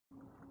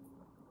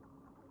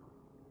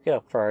Look how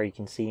far you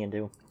can see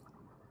into.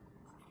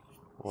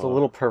 It's a Well,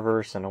 little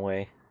perverse in a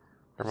way.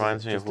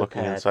 Reminds me of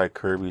looking inside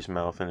Kirby's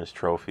mouth in his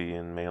trophy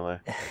in Melee.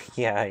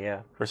 Yeah,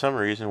 yeah. For some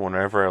reason,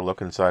 whenever I look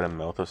inside a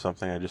mouth of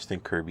something, I just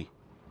think Kirby.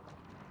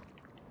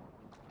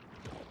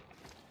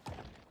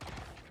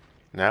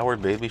 Now we're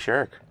Baby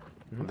Shark.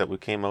 That we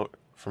came out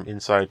from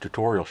inside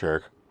Tutorial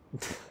Shark.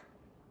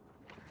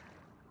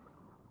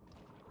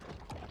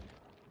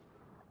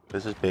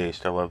 This is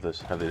based. I love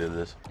this, how they did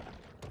this.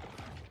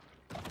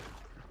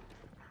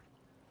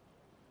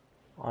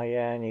 Oh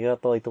yeah, and you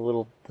got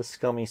the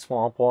scummy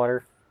swamp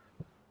water.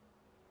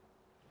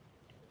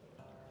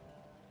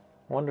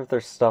 I wonder if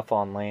there's stuff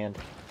on land.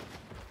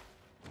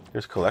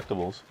 There's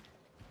collectibles.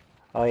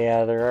 Oh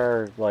yeah, there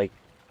are like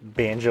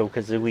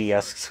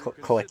Banjo-Kazooie-esque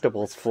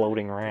collectibles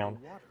floating around.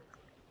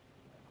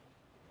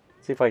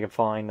 See if I can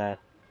find that.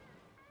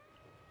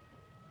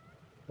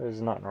 There's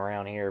nothing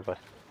around here, but...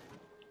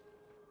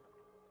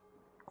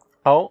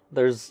 Oh,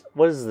 there's...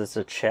 What is this,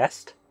 a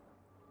chest?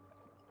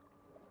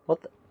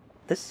 What the...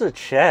 This is a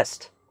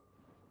chest.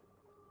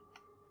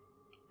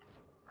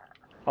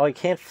 Oh, I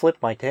can't flip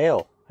my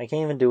tail. I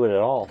can't even do it at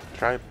all.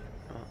 Try...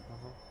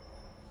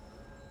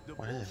 The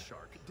What bull is it?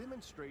 shark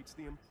demonstrates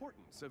the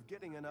importance of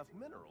getting enough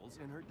minerals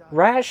in her diet.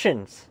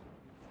 Rations!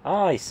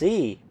 Oh, I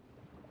see.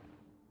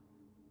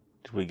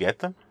 Did we get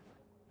them?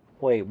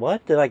 Wait,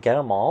 what? Did I get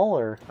them all,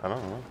 or... I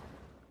don't know.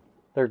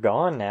 They're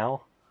gone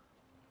now.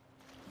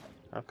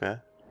 Okay.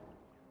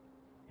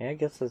 Yeah, I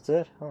guess that's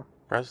it, huh?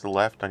 Press the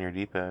left on your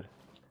D-pad.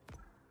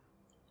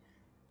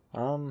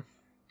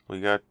 We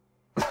got...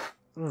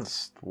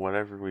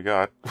 whatever we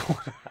got.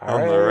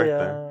 On the right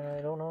there.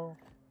 I don't know.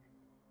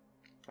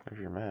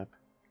 There's your map.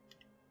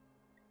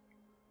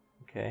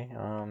 Okay,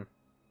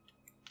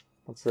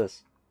 what's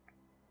this?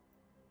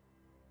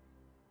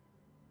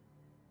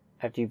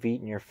 After you've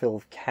eaten your fill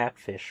of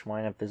catfish,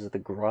 why not visit the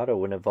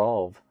grotto and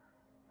evolve?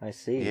 I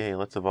see. Yay,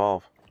 let's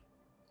evolve.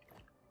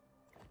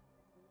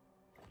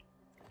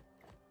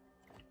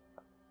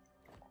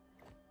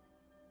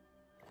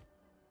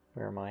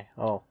 Where am I?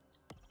 Oh.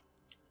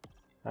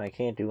 I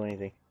can't do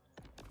anything.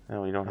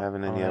 No, we don't have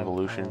any have-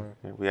 evolution.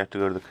 We have to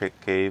go to the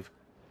cave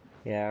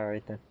Yeah,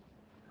 alright then.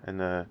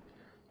 and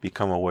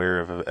become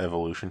aware of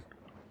evolution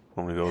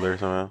when we go there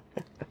somehow.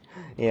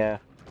 Yeah.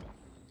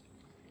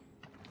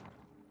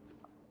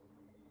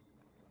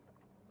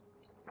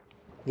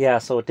 Yeah,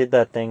 so it did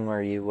that thing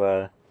where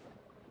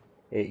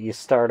you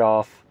start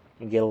off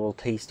and get a little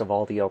taste of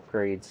all the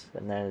upgrades,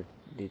 and then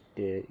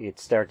it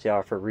starts you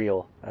off for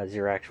real as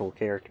your actual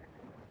character.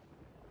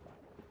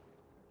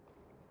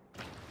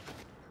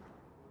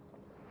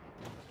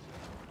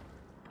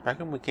 How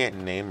come we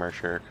can't name our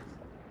shark?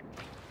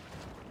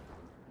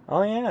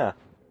 Oh yeah.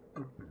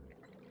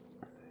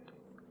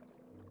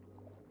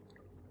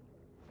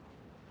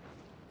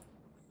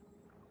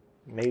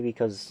 Maybe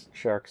because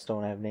sharks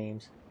don't have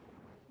names.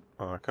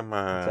 Oh, come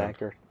on. It's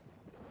accurate.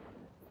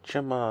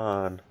 Come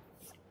on.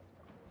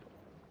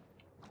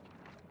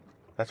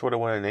 That's what I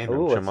want to name him.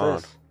 Ooh, what's Chamon.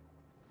 this?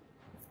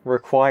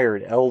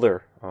 Required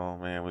elder. Oh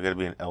man, we gotta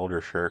be an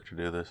elder shark to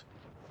do this.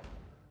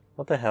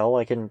 What the hell?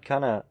 I can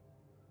kind of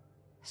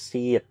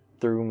see it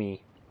through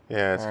me.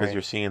 Yeah, it's because Alright.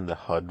 you're seeing the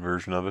HUD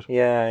version of it.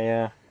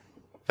 Yeah,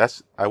 yeah.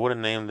 I would have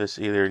named this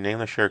either name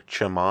the shark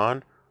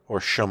Chamon or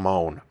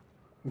Shamon.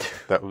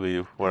 That would be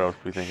what I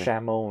would be thinking.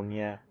 Shamon,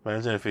 yeah.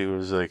 Imagine if it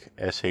was like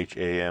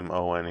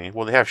Shamone.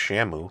 Well, they have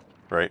Shamu,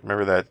 right?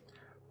 Remember that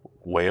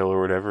whale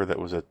or whatever that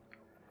was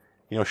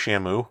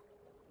Shamu?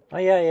 Oh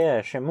yeah,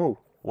 yeah, Shamu.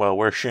 Well,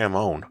 where's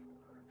Shamon?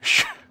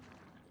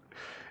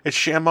 It's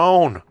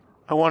Shamon!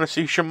 I want to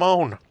see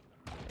Shamon!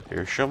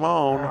 Here's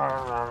Shamon!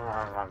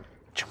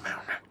 Shamon.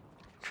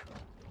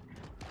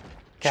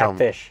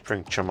 Catfish.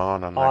 Bring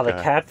Chamon on Oh, that the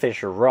guy.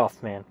 catfish are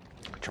rough, man.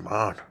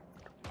 Chamon.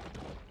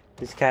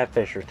 These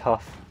catfish are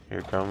tough.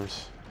 Here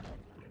comes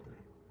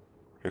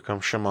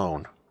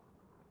Shamon.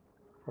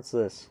 What's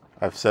this?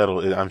 I'm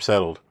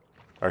settled.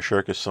 Our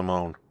shark is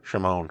Shimon.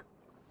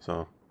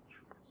 So,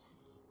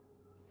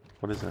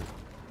 what is that?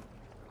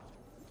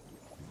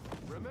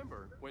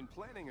 Remember, when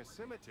planning a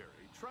cemetery,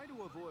 try to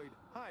avoid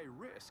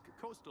high-risk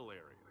coastal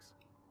areas.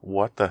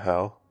 What the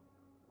hell?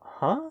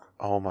 Huh?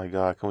 Oh my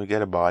god, can we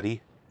get a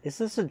body? Is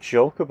this a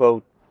joke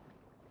about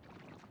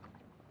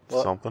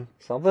what? Something?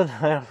 Something?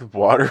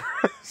 Water?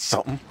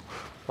 Something?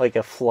 Like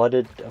a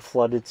flooded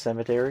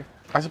cemetery?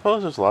 I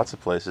suppose there's lots of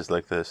places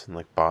like this, and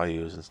like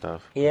bayous and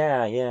stuff,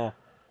 Yeah, yeah.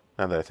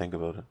 now that I think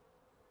about it.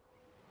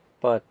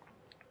 But,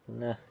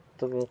 nah,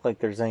 doesn't look like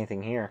there's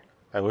anything here.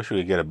 I wish we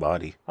could get a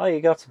body. Oh, you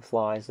got some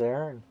flies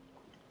there. And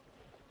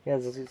yeah,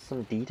 there's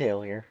some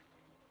detail here.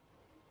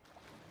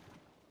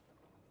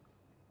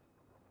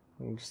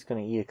 I'm just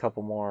gonna eat a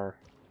couple more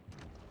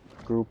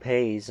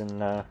groupies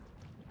and I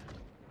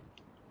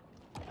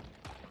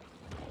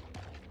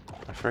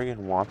friggin'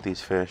 want these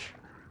fish.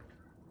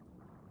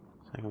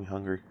 It's making me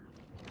hungry.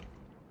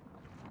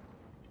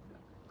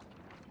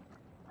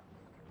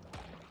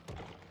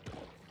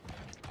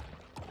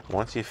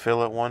 Once you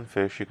fill it one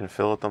fish, you can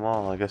fill it them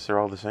all. I guess they're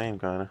all the same,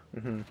 kinda.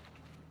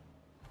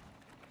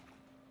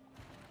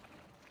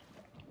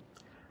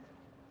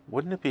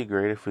 Wouldn't it be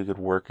great if we could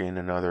work in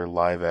another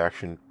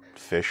live-action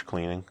fish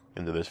cleaning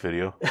into this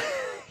video?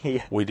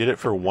 Yeah. We did it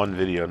for one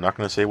video. I'm not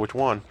going to say which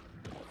one.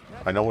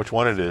 I know which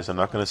one it is. I'm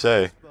not going to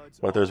say.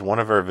 But there's one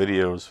of our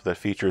videos that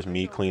features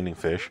me cleaning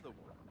fish.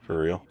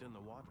 For real.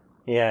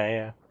 Yeah,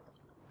 yeah.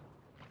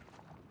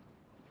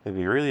 It'd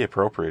be really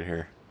appropriate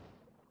here.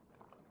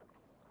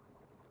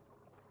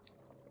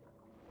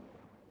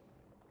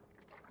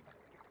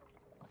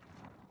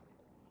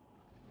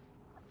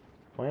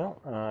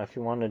 Well, if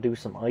you want to do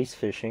some ice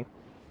fishing,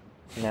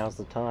 now's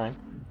the time.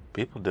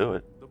 People do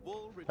it.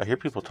 I hear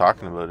people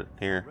talking about it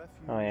here.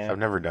 Oh, yeah. I've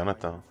never done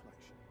it, though.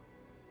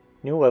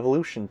 New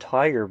evolution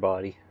tiger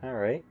body.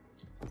 Alright.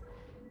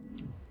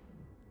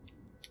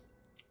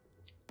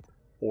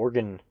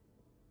 Organ.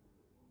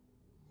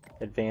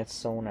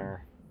 Advanced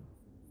sonar.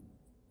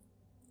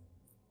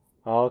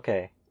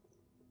 Okay.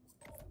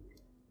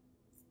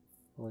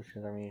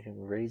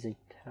 Raising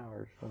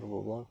towers. Blah,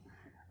 blah, blah.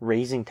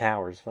 Raising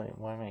towers.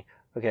 Why am I?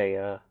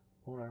 Okay,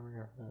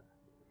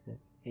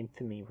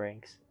 infamy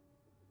ranks.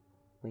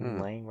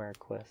 Landmark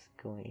quest.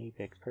 Going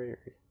apex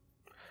predators.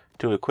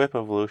 To equip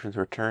evolutions,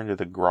 return to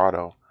the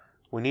grotto.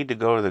 We need to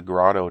go to the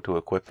grotto to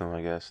equip them,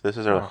 I guess. This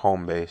is our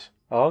home base.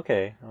 Oh,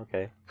 okay,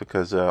 okay.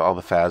 Because all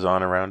the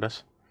Phazon around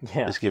us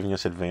Yeah. is giving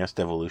us advanced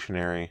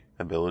evolutionary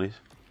abilities.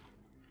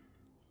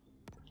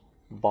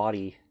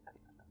 Body.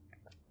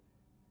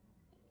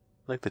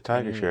 Like the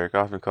tiger shark,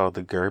 often called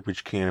the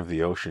garbage can of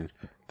the ocean.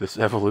 This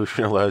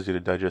evolution allows you to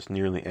digest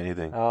nearly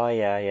anything. Oh,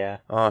 yeah, yeah.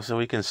 Oh, so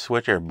we can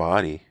switch our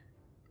body.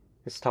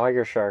 Because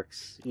tiger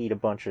sharks eat a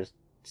bunch of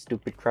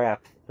stupid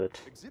crap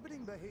that...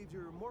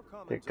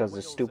 because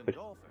they're stupid.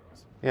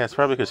 Yeah, it's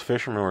probably because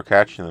fishermen were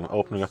catching them,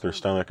 opening up their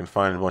stomach and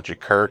finding a bunch of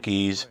car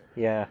keys,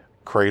 Yeah.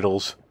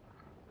 cradles,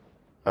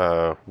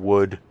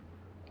 wood,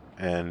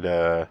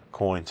 and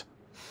coins.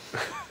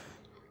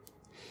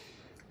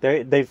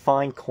 They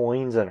find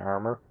coins and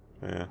armor.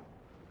 Yeah.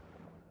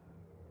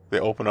 They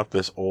open up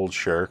this old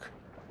shark,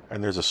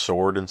 and there's a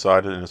sword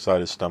inside it,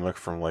 inside his stomach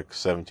from like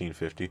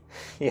 1750.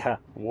 Yeah.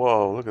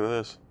 Whoa, look at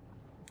this.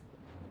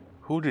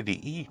 Who did he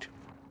eat?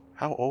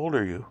 How old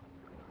are you?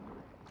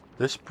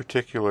 This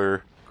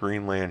particular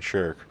Greenland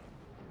shark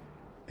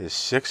is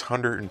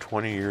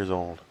 620 years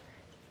old.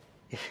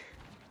 You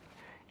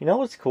know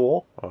what's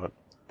cool? What?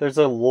 There's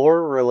a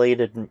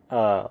lore-related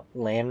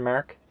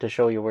landmark to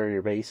show you where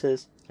your base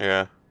is.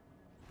 Yeah.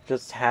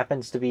 Just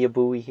happens to be a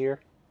buoy here.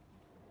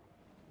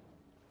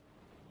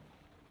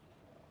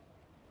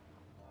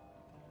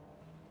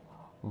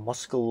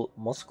 Muscle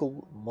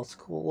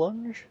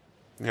lunge?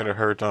 You had a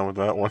hard time with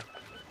that one.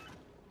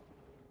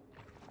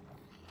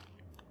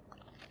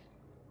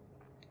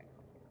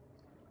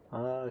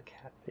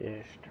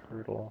 Catfish,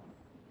 turtle.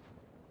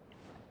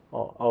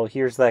 Oh,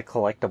 here's that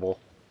collectible.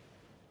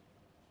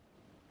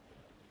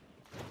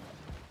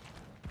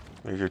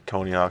 There's your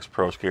Tony Hawk's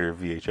Pro Skater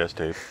VHS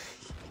tape.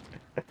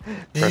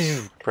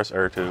 Press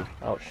R2.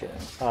 Oh shit.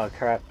 Oh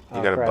crap.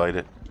 You gotta bite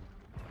it.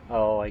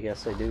 Oh, I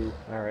guess I do.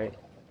 Alright.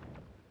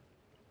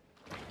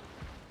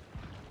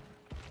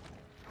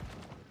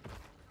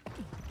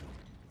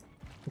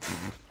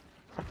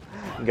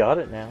 Got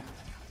it now.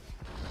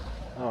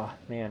 Oh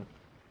man.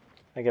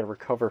 I gotta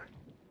recover.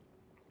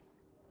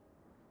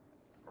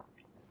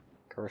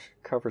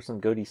 Cover some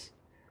goodies.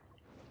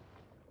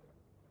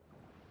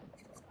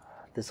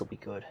 This'll be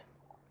good.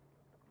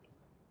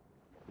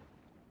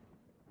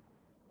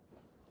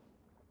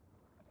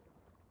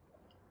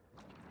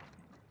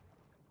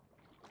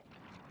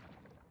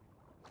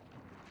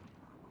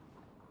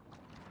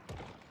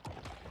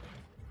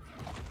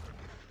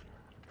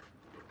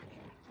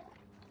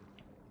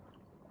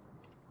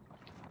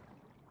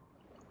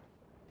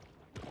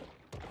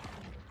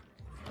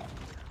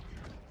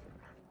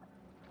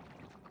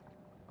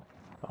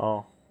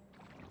 Oh.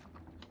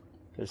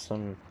 There's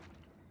some...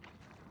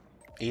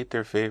 Eat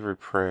their favorite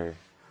prey.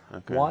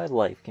 Okay.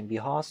 Wildlife can be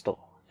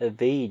hostile.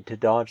 Evade to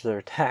dodge their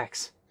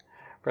attacks.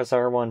 Press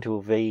R1 to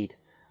evade.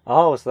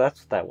 Oh, so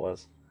that's what that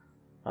was.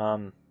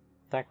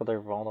 Attack with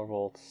their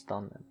vulnerable to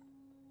stun them.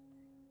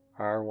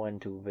 R1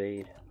 to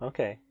evade.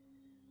 Okay.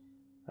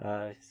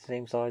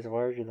 Same size or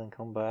larger than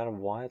combative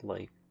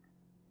wildlife.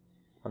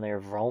 When they are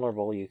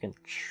vulnerable, you can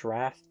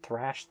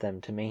thrash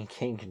them to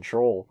maintain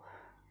control.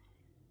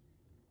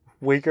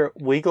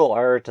 Wiggle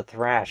R to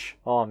thrash.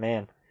 Oh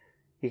man.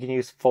 You can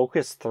use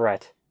focus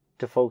threat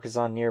to focus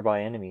on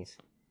nearby enemies.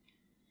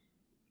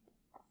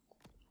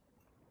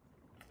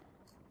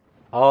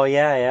 Oh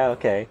yeah,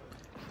 okay.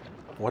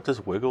 What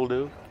does wiggle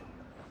do?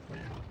 Oh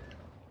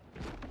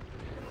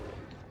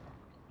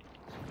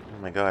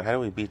my god, how do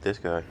we beat this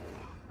guy?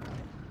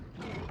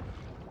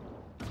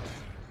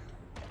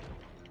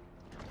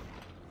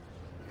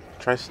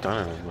 Try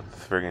stunning him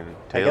with friggin'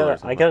 tail or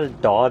something. I gotta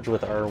dodge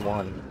with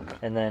R1.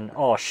 And then,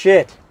 oh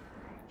shit!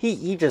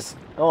 He just,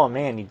 oh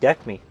man, he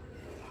decked me.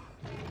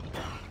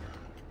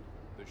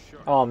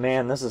 Oh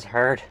man, this is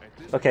hard.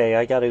 Okay,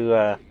 I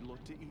gotta,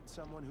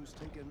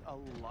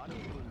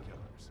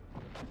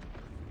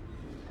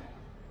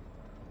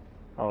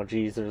 oh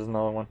geez, there's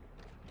another one.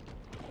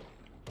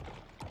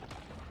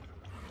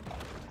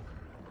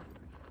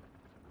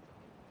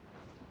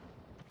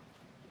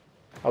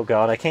 Oh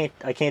god, I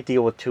can't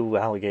deal with 2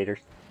 alligators.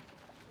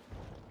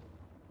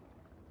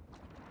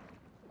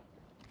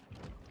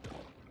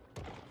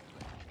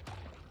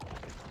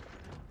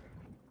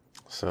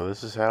 So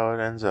this is how it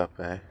ends up,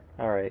 eh?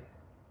 Alright.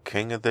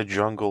 King of the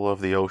jungle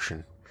of the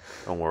ocean.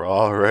 And we're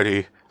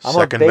already I'm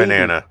second a baby.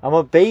 banana. I'm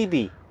a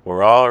baby.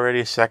 We're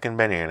already second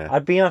banana.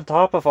 I'd be on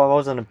top if I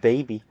wasn't a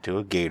baby. To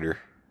a gator.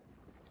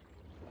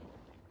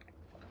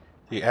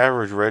 The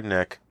average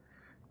redneck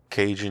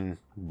Cajun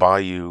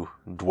bayou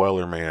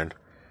dweller man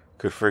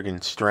could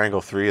friggin'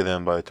 strangle 3 of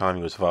them by the time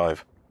he was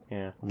 5.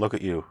 Yeah. Look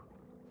at you.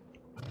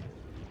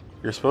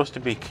 You're supposed to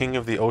be king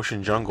of the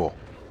ocean jungle.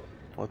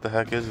 What the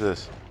heck is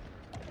this?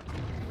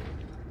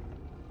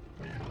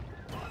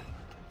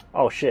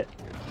 Oh shit.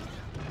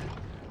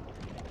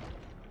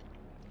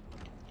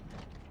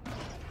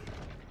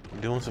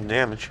 I'm doing some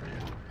damage.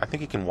 I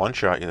think he can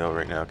one-shot you though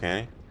right now,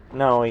 can he?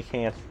 No, he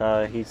can't.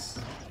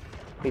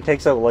 He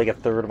takes out like a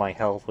third of my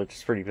health, which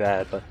is pretty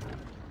bad, but...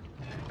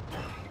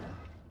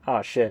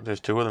 Oh shit. There's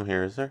 2 of them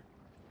here, is there?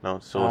 No,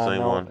 it's still the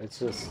same no, one. it's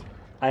just...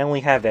 I only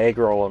have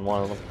aggro on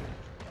one of them.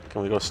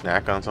 Can we go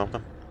snack on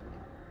something?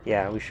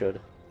 Yeah, we should.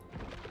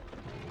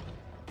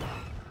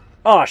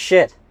 Oh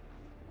shit!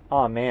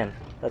 Oh man,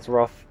 that's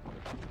rough.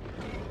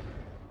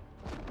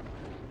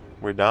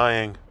 We're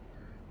dying.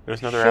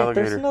 There's another Shit,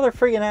 alligator. there's another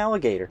friggin'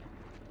 alligator.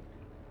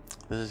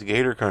 This is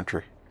gator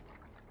country.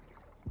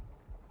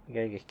 You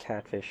gotta get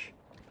catfish.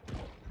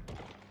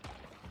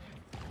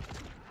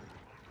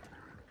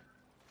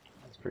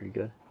 That's pretty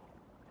good.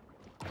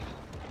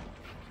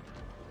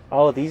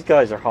 Oh, these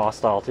guys are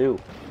hostile too.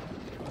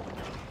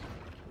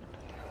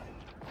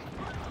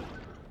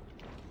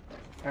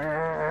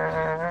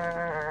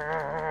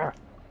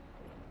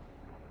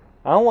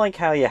 I don't like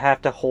how you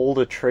have to hold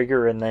a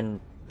trigger and then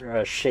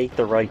shake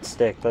the right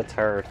stick. That's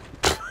hard.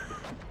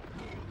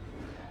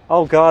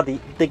 Oh god,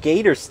 the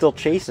gator's still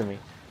chasing me.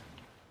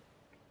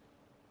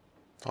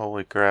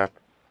 Holy crap.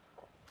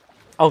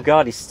 Oh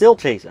god, he's still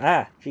chasing.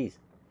 Ah, jeez.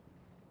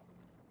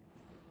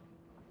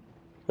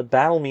 The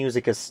battle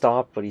music has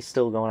stopped, but he's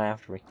still going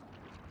after me.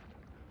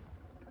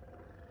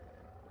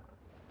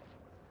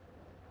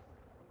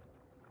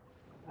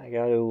 I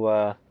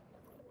gotta,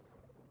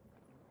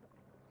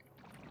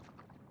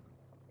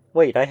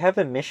 Wait, I have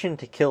a mission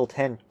to kill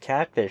 10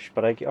 catfish,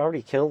 but I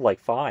already killed like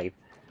 5.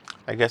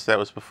 I guess that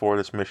was before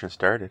this mission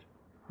started.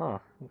 Huh,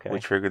 okay. We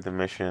triggered the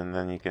mission, and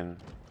then you can,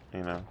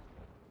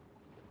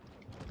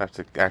 have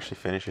to actually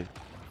finish it.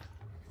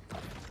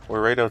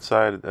 We're right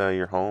outside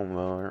your home,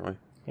 though, aren't we?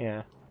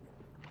 Yeah.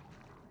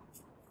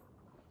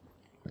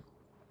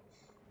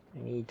 I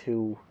need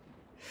to...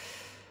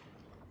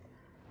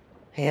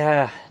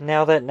 Yeah,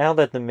 now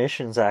that the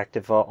mission's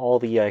active, all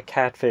the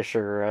catfish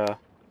are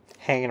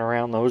hanging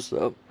around those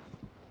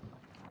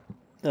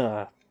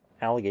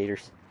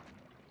alligators.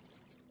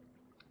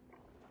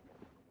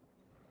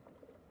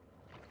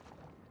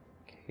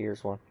 Okay,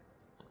 here's one.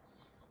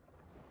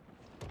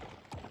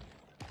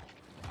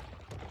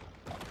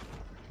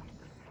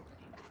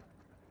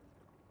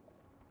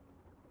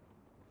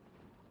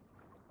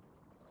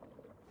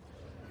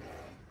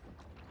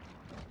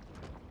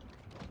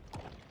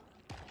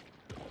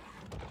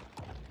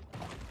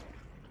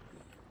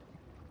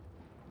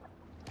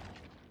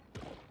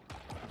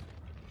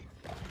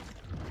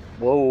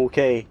 Whoa,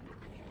 okay.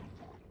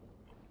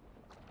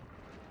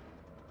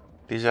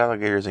 These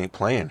alligators ain't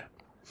playing.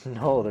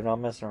 No, they're not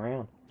messing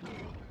around.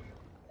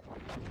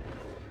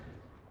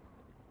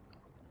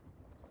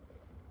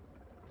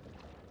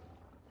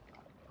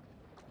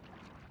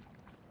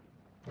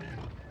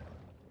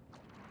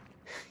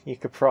 You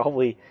could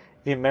probably, if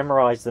you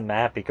memorize the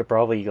map, you could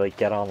probably like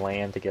get on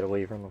land to get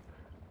away from them.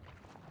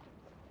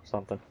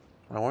 Something.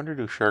 I wonder,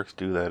 do sharks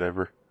do that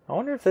ever? I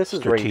wonder if this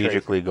is ray tracing.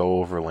 Strategically go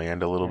over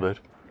land a little bit?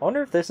 I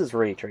wonder if this is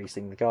ray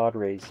tracing, the God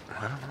rays.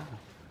 I don't know.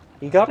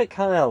 You gotta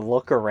kind of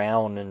look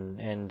around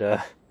and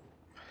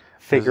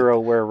figure out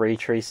where ray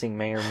tracing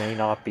may or may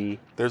not be.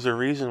 There's a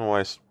reason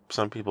why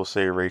some people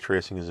say ray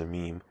tracing is a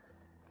meme.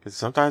 Because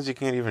sometimes you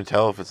can't even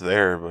tell if it's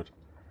there, but...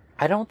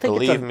 I don't think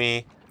Believe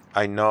me,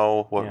 I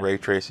know what ray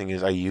tracing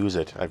is. I use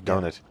it. I've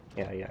done it.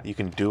 Yeah, yeah. You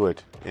can do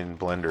it in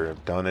Blender.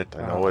 I've done it.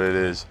 I know what it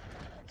is.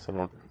 So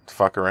don't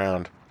fuck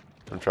around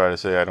and try to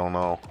say I don't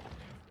know.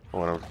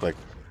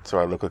 So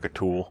I look like a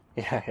tool.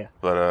 Yeah, yeah.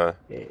 But,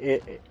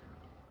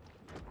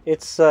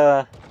 it's,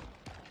 I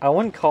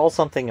wouldn't call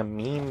something a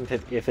meme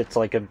if it's,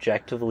 like,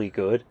 objectively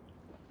good.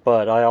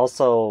 But I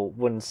also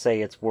wouldn't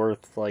say it's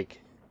worth, like,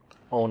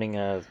 owning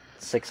a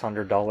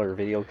 $600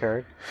 video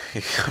card.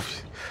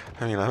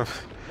 I mean,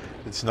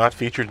 it's not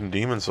featured in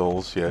Demon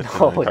Souls yet.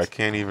 No, I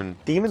can't even...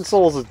 Demon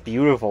Souls is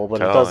beautiful,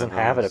 but it doesn't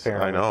have it,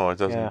 apparently. I know, it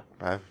doesn't. Yeah.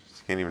 I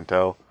just can't even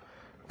tell.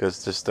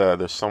 Because just,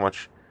 there's so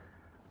much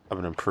of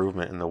an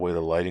improvement in the way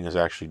the lighting is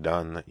actually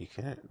done that you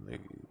can't...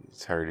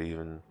 It's hard to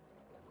even,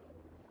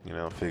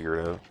 figure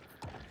it out.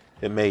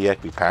 It may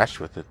yet be patched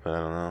with it, but I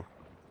don't know.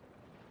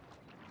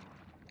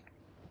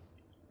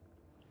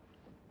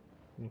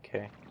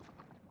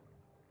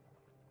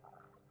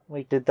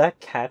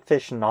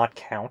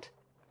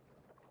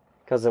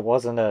 Because it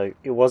wasn't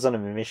a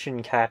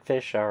mission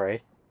catfish. All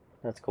right,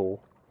 that's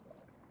cool.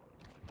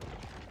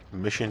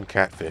 Mission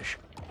Catfish.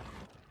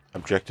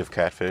 Objective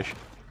Catfish.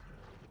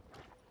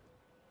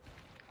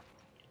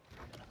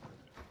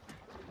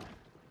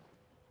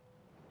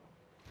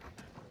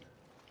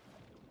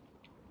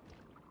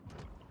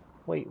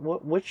 Wait,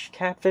 what? Which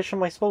catfish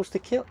am I supposed to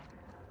kill?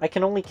 I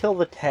can only kill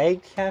the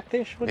tagged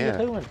catfish? What are you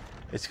doing?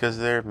 It's because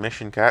they're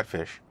mission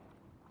catfish.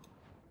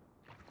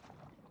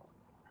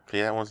 See,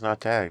 that one's not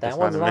tagged. That it's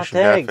one's not a not mission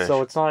tagged, catfish.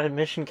 so it's not a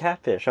mission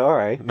catfish. All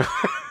right.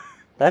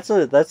 That's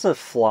a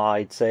flaw,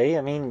 I'd say.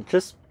 I mean,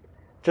 just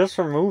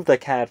remove the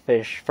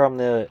catfish from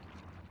the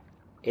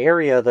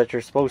area that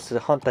you're supposed to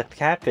hunt the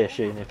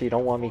catfish in if you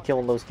don't want me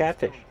killing those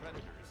catfish.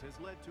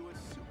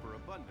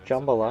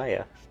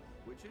 Jambalaya.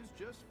 Which is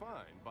just fine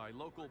by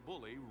local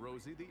bully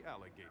Rosie the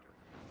alligator.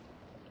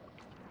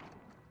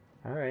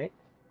 All right.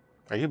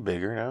 Are you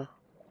bigger now?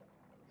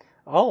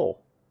 Oh,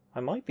 I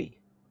might be.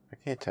 I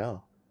can't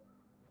tell.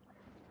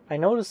 I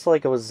noticed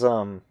like it was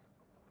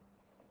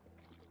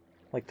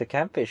like the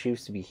catfish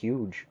used to be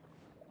huge.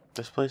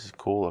 This place is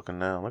cool looking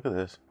now. Look at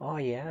this. Oh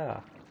yeah.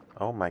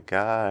 Oh my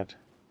god.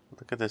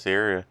 Look at this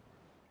area.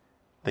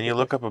 Then you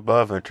look up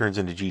above and it turns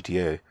into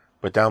GTA.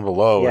 But down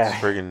below it's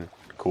friggin'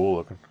 cool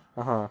looking.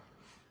 Uh-huh.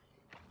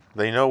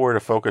 They know where to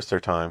focus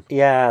their time.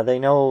 Yeah, they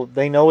know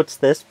it's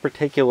this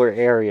particular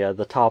area,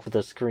 the top of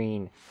the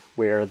screen,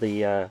 where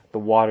the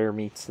water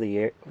meets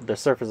the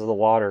surface of the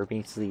water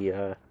meets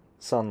the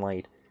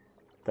sunlight.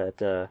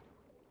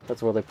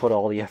 That's where they put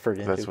all the effort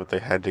into. That's what they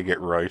had to get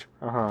right.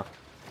 Uh-huh.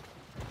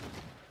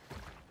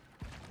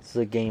 This is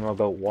a game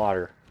about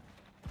water.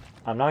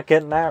 I'm not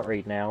getting that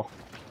right now.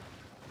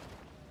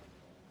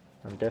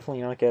 I'm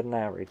definitely not getting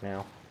that right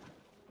now.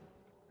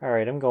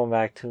 Alright, I'm going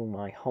back to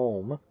my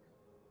home.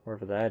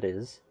 Wherever that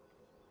is.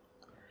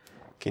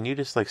 Can you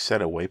just like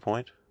set a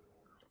waypoint?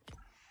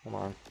 Hold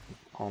on.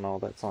 Oh no,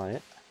 that's not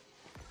it.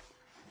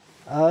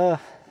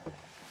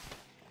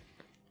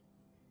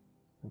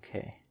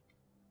 Okay.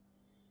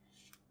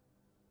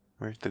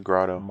 Where's the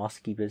grotto?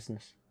 Musky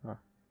business. Huh.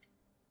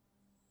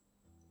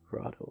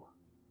 Grotto.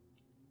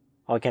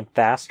 Oh, I can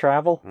fast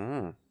travel?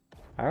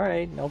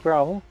 Alright, no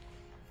problem.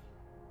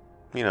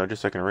 You know,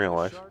 just like in real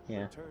life.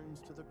 Yeah.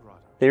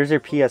 There's your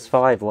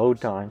PS5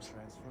 load times.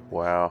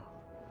 Wow.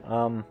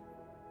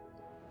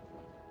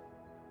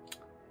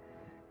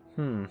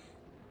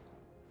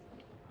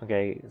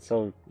 Okay,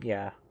 so,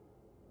 yeah.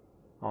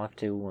 I'll have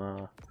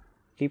to,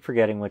 keep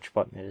forgetting which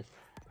button it is.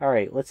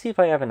 Alright, let's see if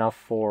I have enough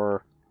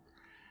for...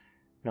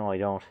 No, I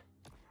don't.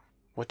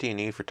 What do you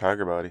need for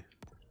Tiger Body?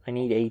 I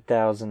need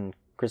 8,000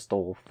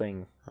 crystal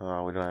thing.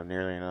 Oh, we don't have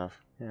nearly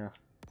enough. Yeah.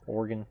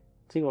 Organ.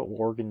 Let's see what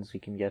organs we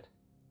can get.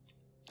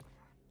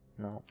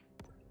 No.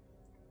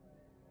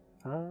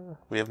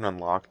 We haven't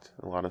unlocked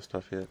a lot of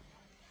stuff yet.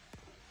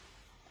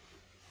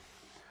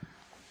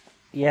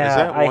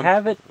 Yeah, I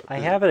have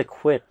it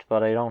equipped,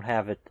 but I don't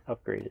have it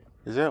upgraded.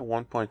 Is that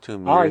 1.2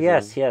 meters? Oh,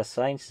 yes, yes,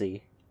 I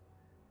see.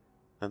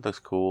 That looks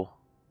cool.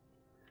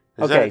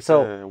 Is okay, that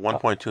so...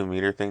 1.2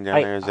 meter thing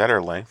down there, is that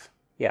our length?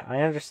 Yeah,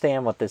 I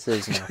understand what this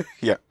is now.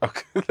 Yeah,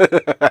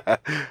 okay.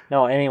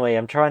 No, anyway,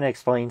 I'm trying to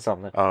explain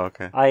something. Oh,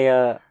 okay.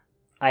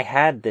 I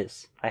had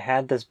this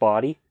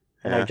body,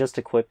 and I just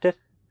equipped it.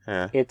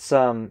 Yeah. It's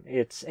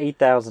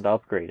 8,000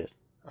 upgraded.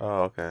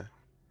 Oh, okay.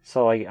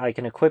 So I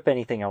can equip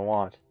anything I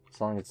want, as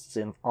long as it's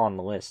on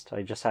the list.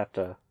 I just have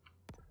to...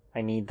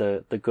 I need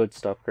the goods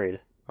to upgrade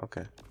it.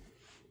 Okay.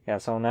 Yeah,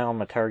 so now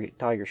I'm a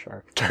tiger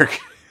shark.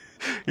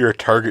 You're a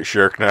target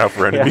shark now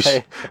for enemies.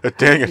 Yeah,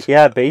 dang it.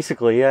 Yeah,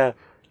 basically, yeah.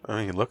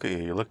 I mean, look at you.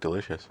 You look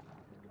delicious.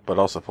 But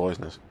also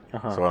poisonous.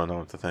 Uh-huh. So I don't know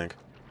what to think.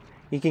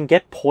 You can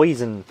get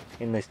poison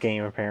in this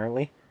game,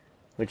 apparently.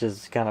 Which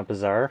is kind of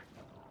bizarre.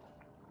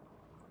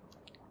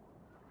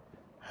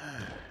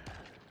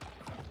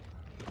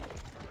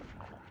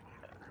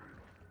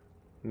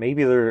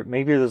 Maybe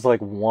there's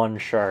like one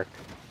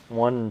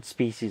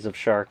species of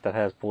shark that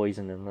has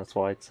poison, and that's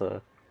why it's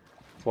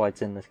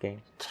in this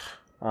game.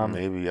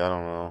 Maybe, I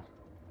don't know.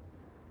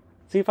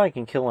 See if I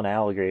can kill an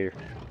alligator.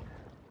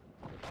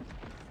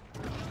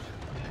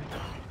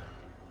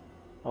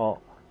 Oh,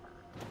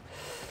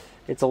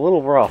 it's a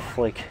little rough.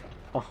 Like,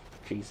 oh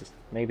Jesus,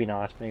 maybe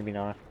not. Maybe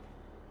not.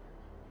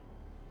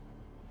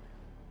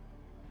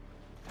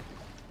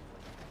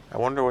 I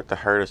wonder what the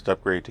hardest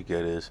upgrade to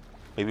get is.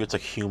 Maybe it's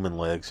like human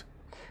legs.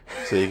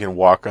 So you can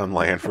walk on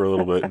land for a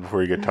little bit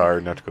before you get tired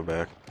and have to go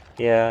back.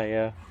 Yeah,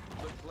 yeah.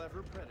 The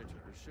clever predator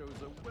shows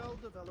a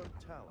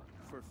well-developed talent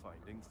for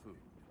finding food.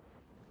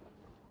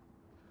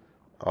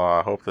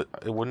 I hope that...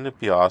 Wouldn't it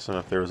be awesome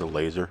if there was a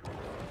laser?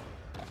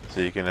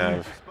 So you can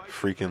have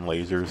freaking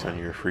lasers on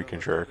your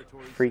freaking shark.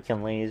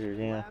 Freaking lasers,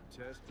 yeah. Lab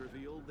tests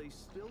revealed they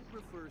still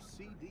prefer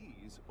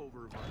CDs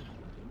over vinyl.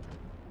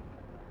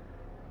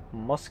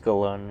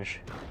 Muskalunge.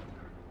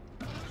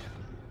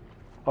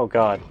 Oh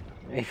god.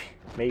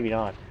 Maybe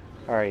not.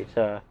 Alright,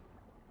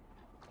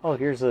 oh,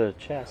 here's a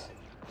chest.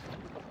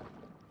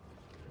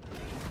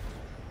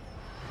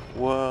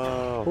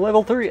 Whoa.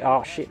 Level 3!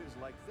 Oh, shit.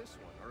 Like this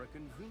one are a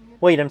convenient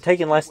Wait, I'm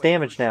taking less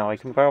damage now. I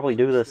can probably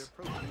do this.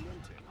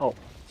 Oh.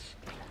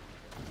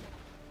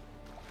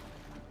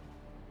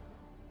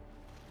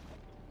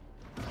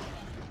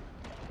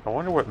 I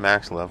wonder what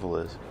max level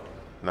is.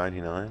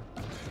 99?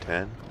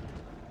 10?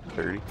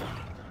 30?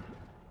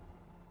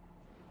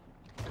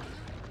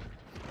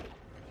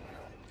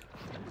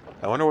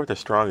 I wonder what the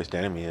strongest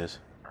enemy is.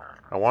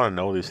 I want to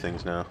know these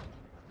things now.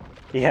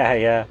 Yeah,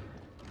 yeah.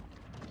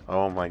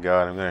 Oh my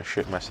god, I'm gonna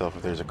shit myself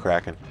if there's a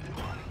Kraken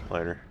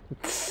later.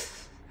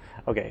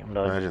 Okay, I'm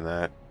done. Imagine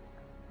that.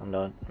 I'm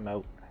done. I'm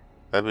out.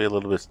 That'd be a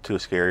little bit too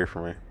scary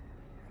for me.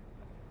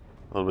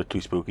 A little bit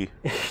too spooky.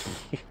 I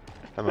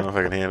don't know if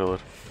I can handle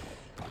it.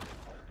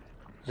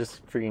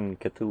 Just freaking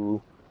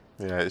Cthulhu.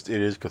 Yeah, it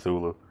is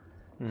Cthulhu.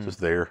 It's just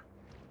there.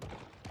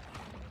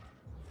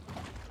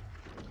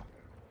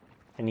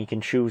 And you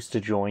can choose to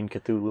join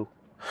Cthulhu.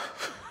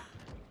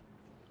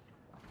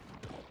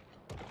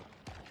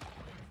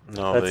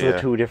 No, That's the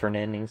two different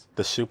endings.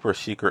 The super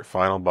secret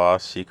final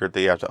boss secret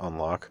that you have to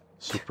unlock.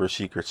 Super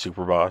secret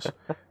super boss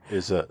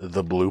is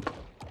the bloop.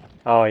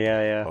 Oh,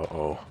 yeah, yeah.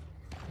 Uh-oh.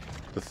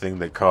 The thing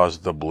that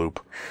caused the bloop.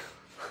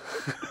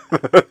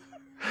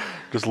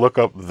 Just look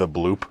up the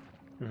bloop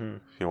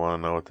if you want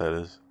to know what that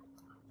is.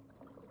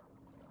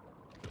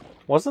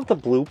 Wasn't the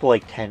bloop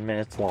like 10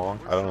 minutes long?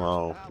 I don't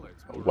know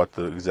what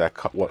the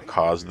exact what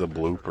caused the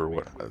bloop or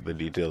what the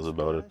details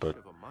about it, but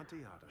it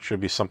should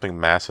be something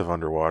massive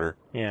underwater.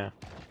 Yeah.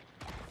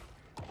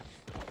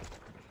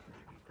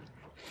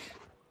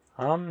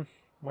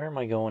 Where am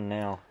I going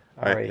now?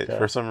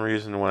 For some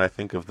reason, when I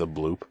think of the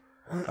bloop,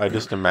 I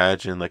just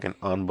imagine like an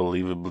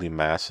unbelievably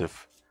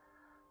massive,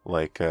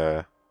 like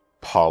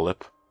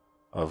polyp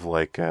of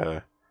like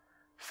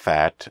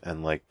fat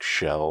and like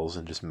shells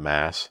and just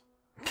mass.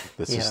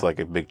 That's just like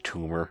a big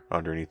tumor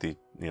underneath the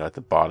at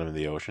the bottom of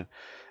the ocean,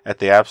 at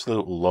the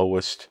absolute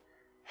lowest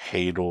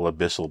hadal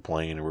abyssal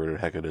plane, or where the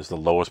heck it is, the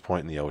lowest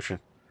point in the ocean,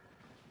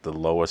 the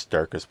lowest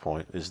darkest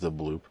point is the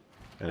bloop,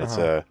 and it's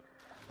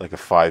like a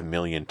 5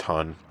 million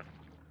ton.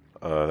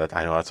 That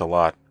I know that's a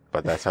lot,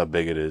 but that's how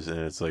big it is, and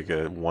it's like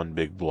a one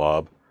big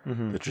blob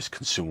that just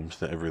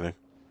consumes everything.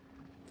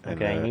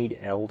 And, okay, I need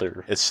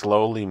Elder. It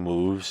slowly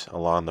moves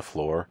along the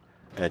floor,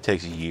 and it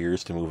takes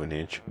years to move an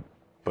inch,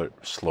 but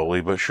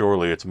slowly but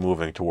surely it's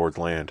moving towards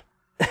land.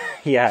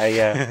 Yeah,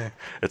 yeah.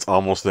 It's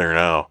almost there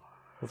now.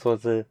 That's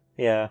what's it.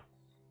 Yeah.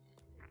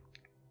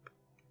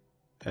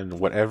 And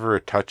whatever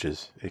it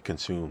touches, it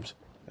consumes,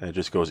 and it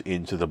just goes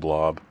into the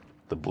blob,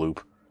 the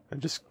bloop,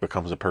 and just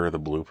becomes a part of the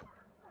bloop,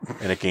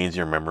 and it gains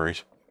your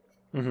memories,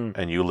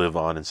 and you live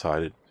on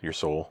inside it, your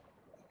soul,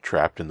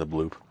 trapped in the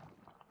bloop,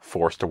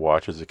 forced to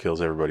watch as it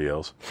kills everybody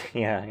else.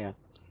 Yeah, yeah.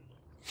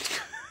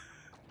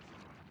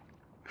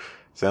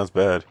 Sounds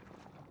bad.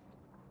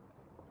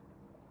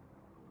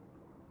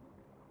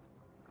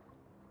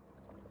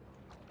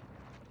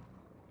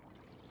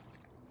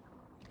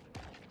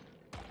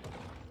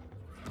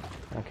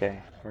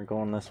 Okay, we're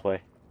going this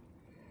way.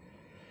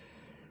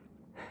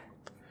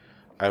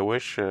 I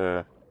wish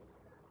the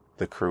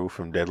crew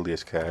from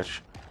Deadliest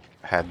Catch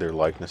had their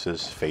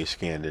likenesses face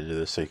scanned into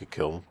this so you could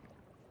kill them.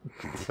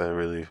 That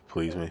really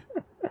pleased me.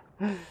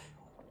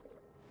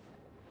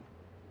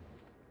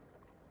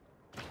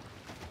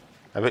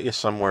 I bet you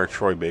somewhere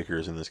Troy Baker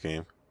is in this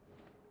game.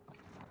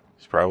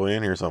 He's probably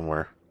in here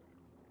somewhere.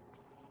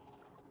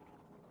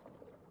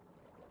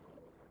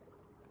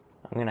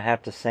 I'm gonna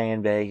have to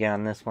sandbag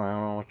on this one. I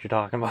don't know what you're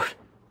talking about.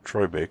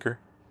 Troy Baker?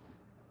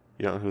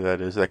 You don't know who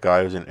that is? That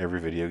guy who's in every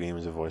video game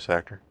as a voice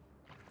actor?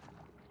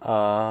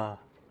 I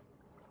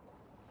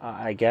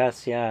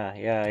guess, yeah.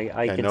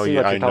 I can know see you,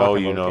 what you're I know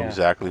talking you about, know yeah.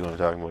 exactly what I'm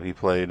talking about. He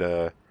played,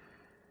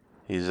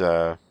 he's,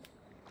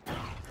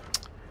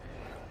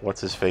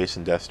 what's his face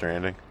in Death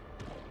Stranding?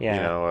 Yeah,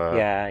 You know,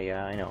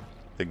 yeah, I know.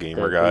 The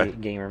gamer guy. The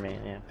gamer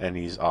man, yeah. And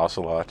he's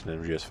Ocelot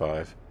in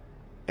MGS5.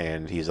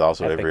 And he's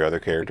also Epic every other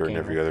character in gamer.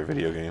 every other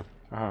video game.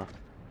 Uh-huh.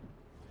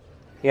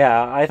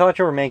 Yeah, I thought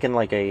you were making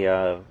like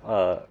a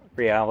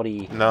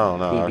reality No,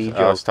 TV I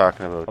joke was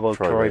talking about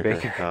Troy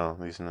Baker. Baker. No,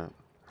 he's not.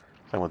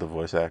 Talking about the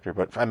voice actor.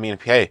 But, I mean,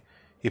 hey,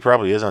 he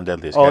probably is on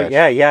Deadliest Oh, Catch.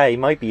 yeah, he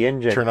might be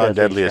in Turn on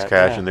Deadliest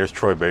Catch, yeah. and there's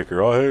Troy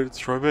Baker. Oh, hey, it's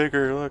Troy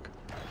Baker, look.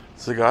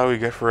 It's the guy we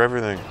get for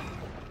everything.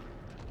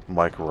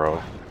 Mike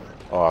Rowe.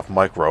 Oh, if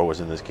Mike Rowe was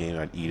in this game,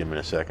 I'd eat him in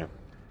a second.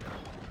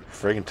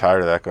 Friggin'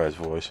 tired of that guy's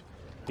voice.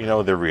 You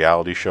know, the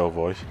reality show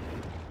voice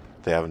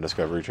they have on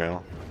Discovery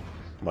Channel?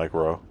 Mike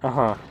Rowe.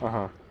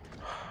 Uh-huh.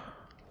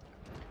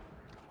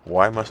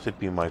 Why must it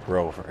be Mike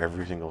Rowe for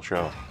every single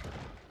show?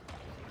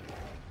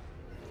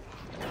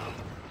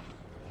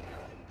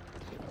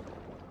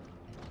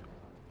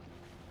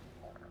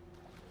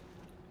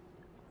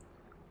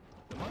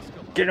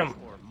 Get him!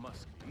 Or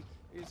muskie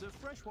is a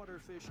freshwater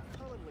fish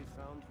commonly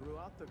found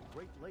throughout the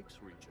Great Lakes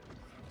region.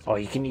 Oh,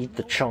 you can eat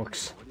the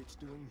chunks. What it's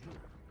doing here.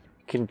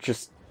 You can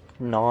just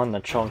gnaw on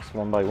the chunks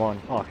one by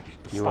one. Oh,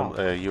 stop.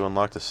 You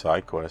unlocked a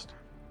side quest.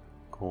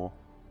 Cool.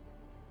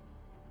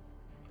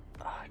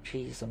 Oh,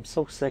 jeez, I'm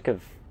so sick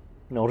of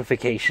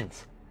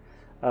notifications.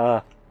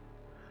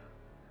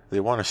 They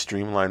want to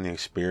streamline the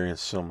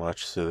experience so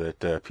much so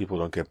that people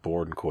don't get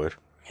bored and quit.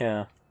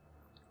 Yeah.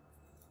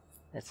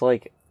 It's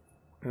like,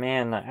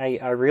 man,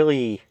 I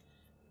really...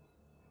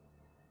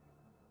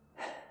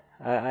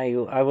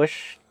 I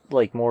wish,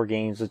 like, more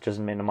games would just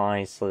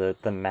minimize the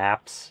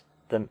maps.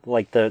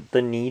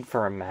 The need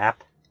for a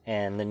map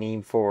and the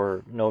need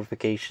for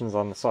notifications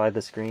on the side of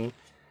the screen.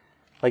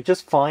 Like,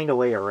 just find a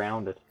way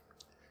around it.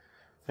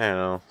 I don't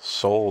know.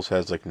 Souls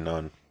has, like,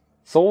 none.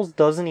 Souls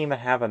doesn't even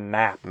have a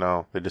map.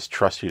 No, they just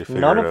trust you to figure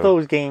it None out. of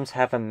those games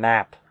have a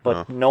map,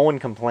 but no one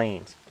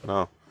complains.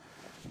 No.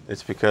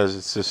 It's because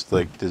it's just,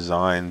 like,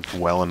 designed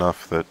well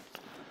enough that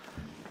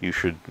you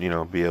should, be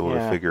able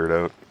to figure it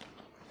out.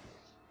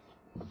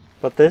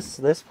 But this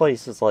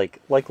place is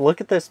like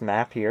look at this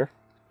map here.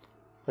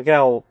 Look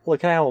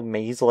at how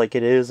maze-like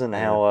it is and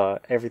how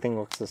everything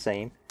looks the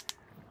same.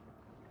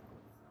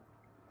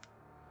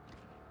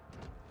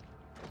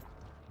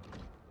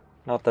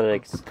 Not that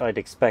I'd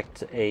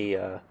expect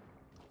a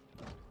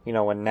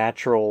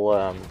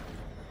natural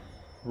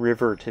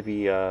river to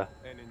be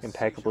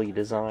impeccably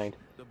designed.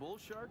 The bull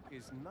shark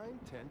is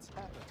 9/10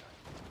 appetite.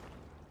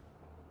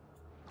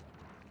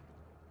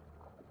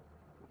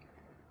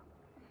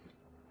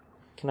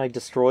 Can I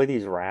destroy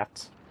these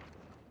rafts?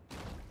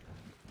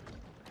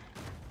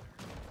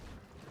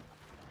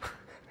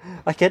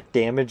 I get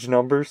damage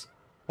numbers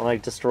when I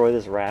destroy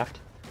this raft.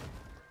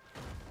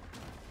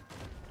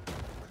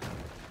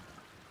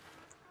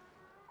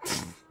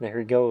 There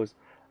he goes.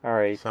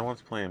 Alright.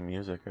 Someone's playing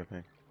music, I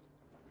think.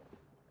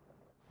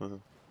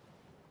 Listen.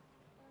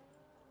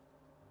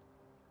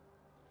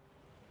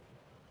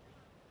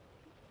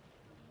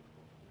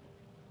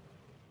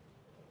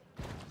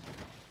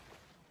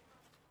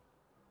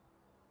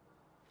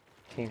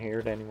 Can't hear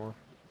it anymore.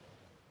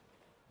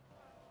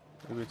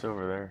 Maybe it's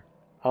over there.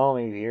 Oh,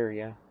 maybe here,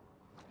 yeah.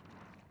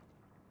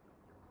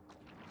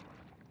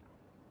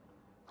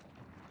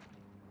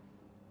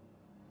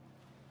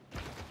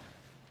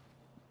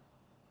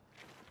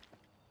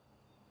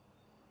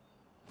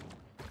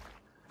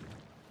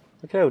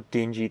 Look at how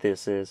dingy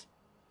this is.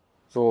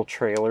 These little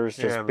trailers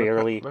just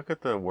barely... Look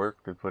at the work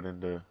they put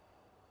into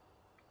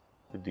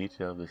the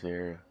detail of this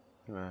area.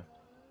 Look at that.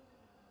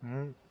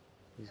 Mm-hmm.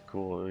 It's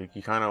cool. Like,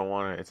 you kind of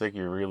want to... It's like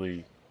you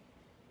really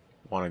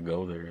want to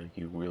go there. Like,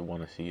 you really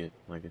want to see it.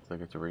 Like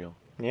it's real.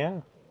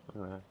 Yeah.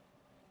 Look at that.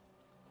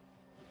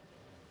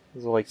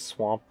 These are like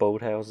swamp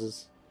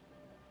boathouses.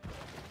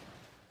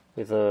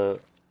 With a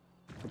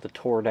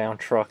tore down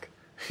truck.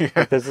 Yeah.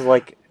 Like, this is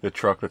like... The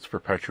truck that's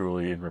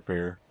perpetually in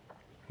repair.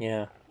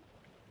 Yeah.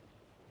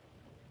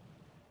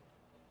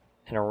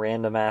 And a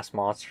random ass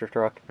monster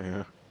truck.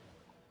 Yeah.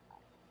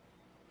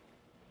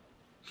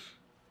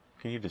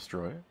 Can you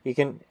destroy it? You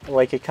can,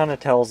 like, it kind of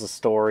tells a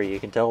story. You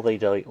can tell they,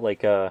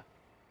 tore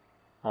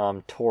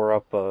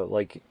up,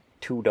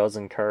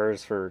 24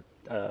 cars for,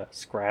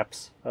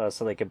 scraps,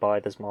 so they could buy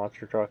this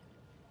monster truck.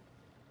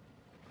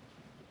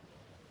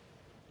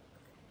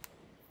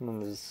 And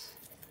then this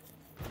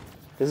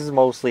is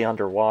mostly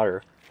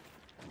underwater.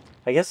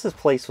 I guess this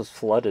place was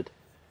flooded.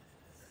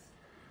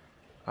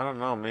 I don't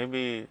know.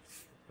 Maybe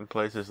in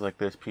places like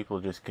this,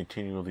 people just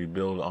continually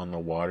build on the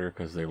water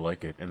because they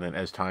like it. And then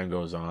as time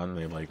goes on,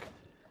 they,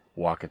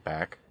 walk it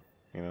back,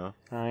 Oh,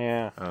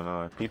 yeah. I don't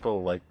know.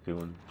 People like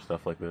doing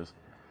stuff like this.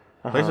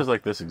 Places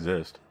like this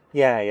exist.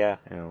 Yeah, yeah.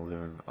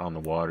 Living on the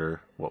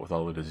water, what with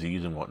all the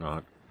disease and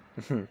whatnot.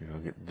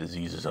 Get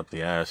diseases up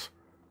the ass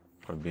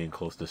by being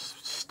close to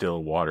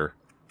still water.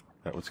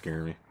 That would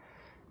scare me.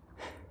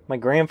 My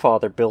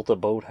grandfather built a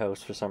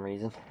boathouse for some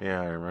reason.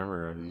 Yeah, I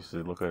remember. I used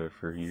to look at it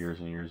for years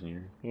and years and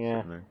years.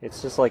 Yeah,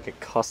 it's just like a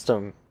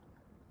custom,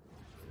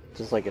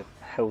 just like a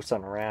house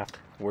on a raft.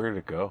 Where did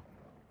it go?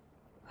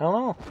 I don't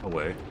know.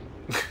 Away.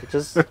 It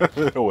just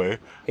away.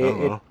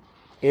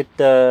 It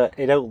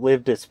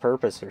outlived its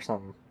purpose or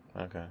something.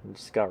 Okay. And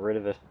just got rid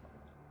of it.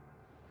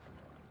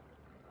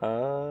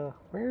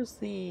 Where's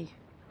the...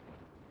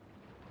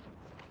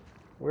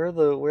 Where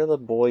are the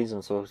boys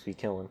I'm supposed to be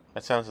killing?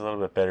 That sounds a little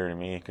bit better to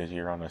me because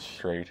you're on a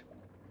straight,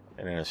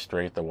 and in a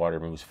straight the water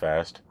moves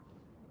fast,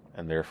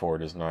 and therefore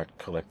does not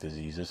collect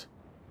diseases.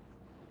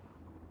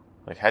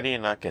 Like, how do you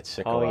not get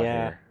sick a lot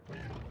here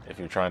if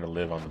you're trying to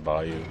live on the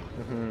bayou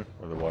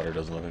where the water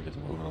doesn't look like it's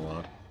moving a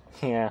lot?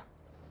 Yeah.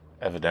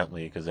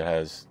 Evidently, because it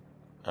has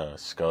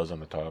scuzz on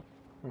the top.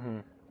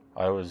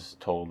 I was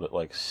told that,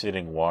 like,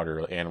 sitting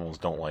water, animals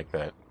don't like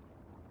that.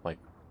 Like,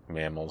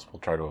 mammals will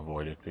try to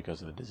avoid it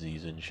because of the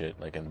disease and shit,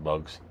 like, and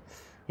bugs.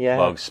 Yeah.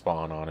 Bugs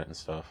spawn on it and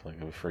stuff. Like,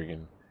 it would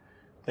freaking...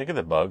 Think of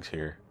the bugs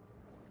here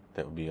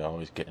that would be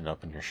always getting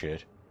up in your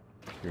shit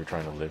if you were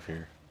trying to live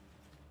here.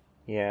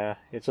 Yeah,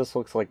 it just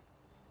looks like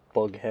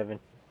bug heaven.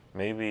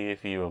 Maybe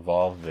if you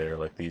evolved there,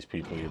 like these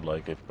people, you'd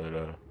like it, but,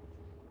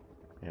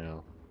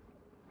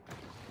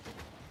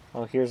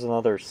 Oh, here's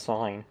another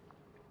sign.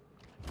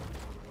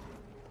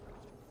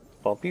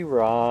 Bumpy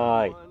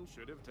ride. One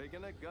should have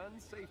taken a gun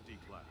safety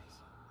class.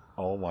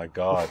 Oh my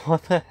god.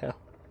 What the hell?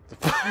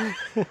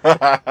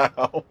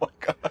 Oh my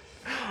god.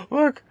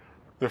 Look!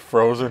 They're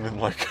frozen in,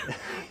 like,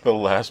 the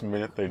last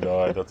minute they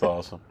died. That's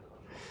awesome.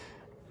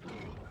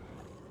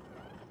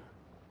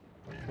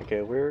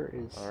 Okay, where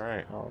is...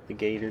 Alright. Oh, the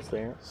gator's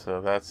there.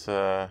 So that's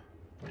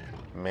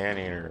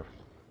Maneater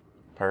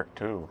Part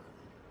 2.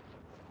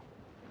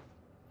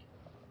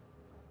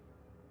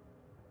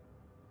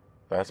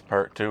 That's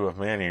Part 2 of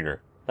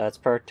Maneater. That's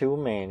part 2 of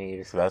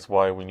Maneater. So that's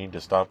why we need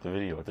to stop the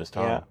video at this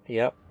time.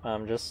 Yeah,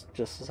 yep. Just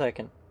a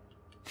second.